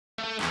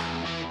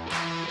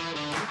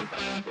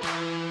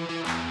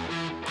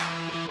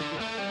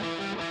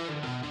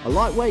A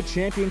lightweight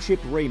championship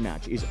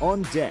rematch is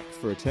on deck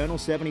for Eternal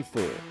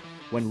 74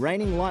 when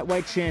reigning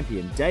lightweight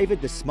champion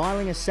David the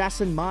Smiling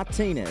Assassin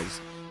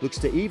Martinez looks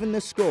to even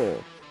the score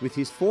with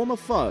his former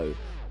foe,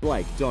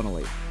 Blake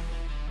Donnelly.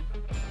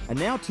 A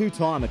now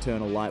two-time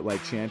Eternal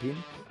lightweight champion,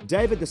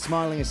 David the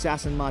Smiling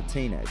Assassin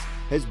Martinez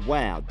has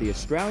wowed the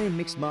Australian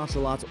mixed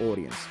martial arts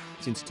audience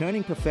since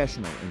turning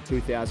professional in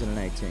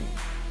 2018,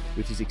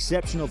 with his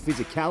exceptional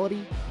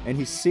physicality and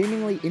his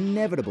seemingly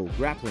inevitable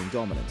grappling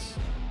dominance.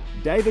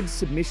 David's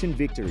submission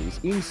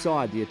victories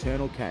inside the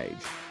Eternal cage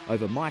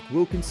over Mike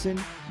Wilkinson,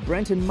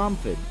 Brenton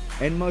Mumford,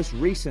 and most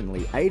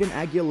recently Aiden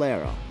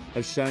Aguilera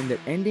have shown that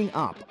ending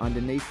up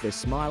underneath the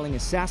Smiling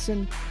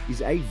Assassin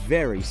is a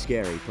very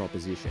scary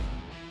proposition.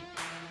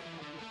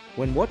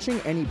 When watching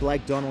any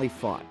Blake Donnelly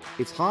fight,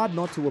 it's hard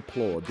not to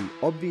applaud the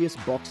obvious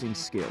boxing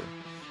skill.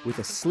 With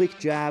a slick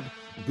jab,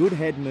 good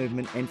head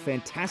movement, and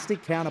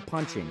fantastic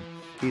counter-punching,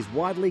 he is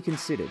widely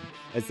considered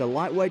as the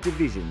lightweight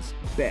division's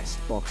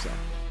best boxer.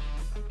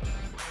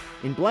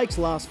 In Blake's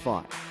last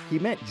fight, he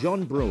met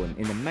John Bruin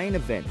in the main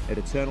event at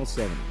Eternal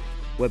 70,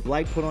 where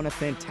Blake put on a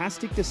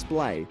fantastic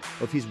display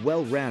of his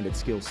well-rounded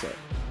skill set.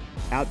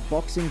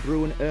 Outboxing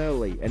Bruin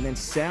early and then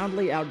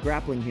soundly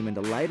out-grappling him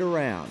into later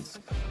rounds,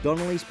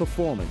 Donnelly's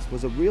performance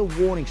was a real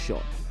warning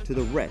shot to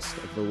the rest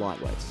of the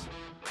lightweights.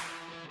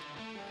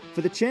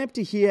 For the champ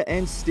to hear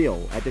and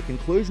still at the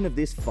conclusion of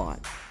this fight,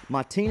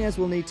 Martinez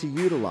will need to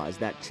utilise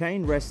that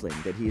chain wrestling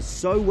that he is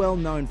so well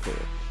known for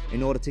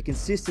in order to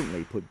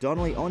consistently put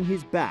Donnelly on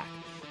his back,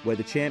 where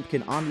the champ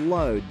can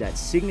unload that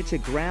signature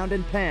ground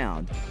and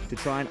pound to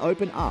try and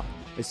open up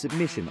a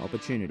submission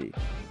opportunity.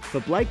 For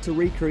Blake to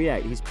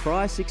recreate his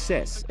prior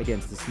success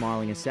against the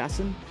Smiling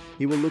Assassin,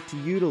 he will look to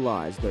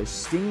utilise those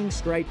stinging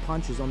straight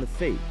punches on the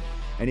feet,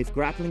 and if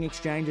grappling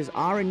exchanges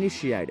are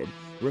initiated,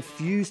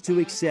 refuse to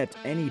accept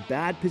any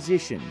bad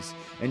positions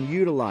and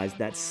utilise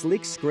that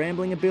slick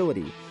scrambling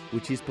ability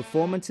which his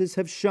performances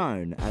have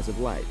shown as of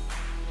late.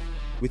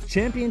 With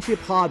championship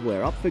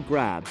hardware up for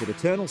grabs at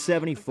Eternal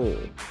 74,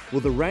 will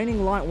the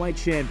reigning lightweight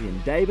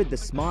champion David the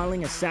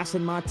Smiling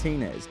Assassin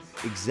Martinez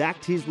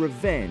exact his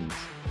revenge,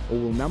 or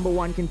will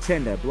 #1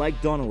 contender Blake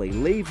Donnelly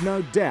leave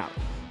no doubt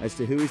as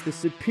to who is the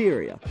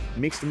superior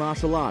mixed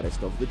martial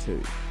artist of the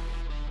two?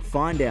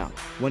 Find out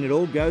when it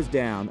all goes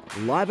down,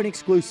 live and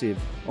exclusive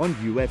on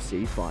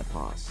UFC Fight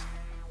Pass.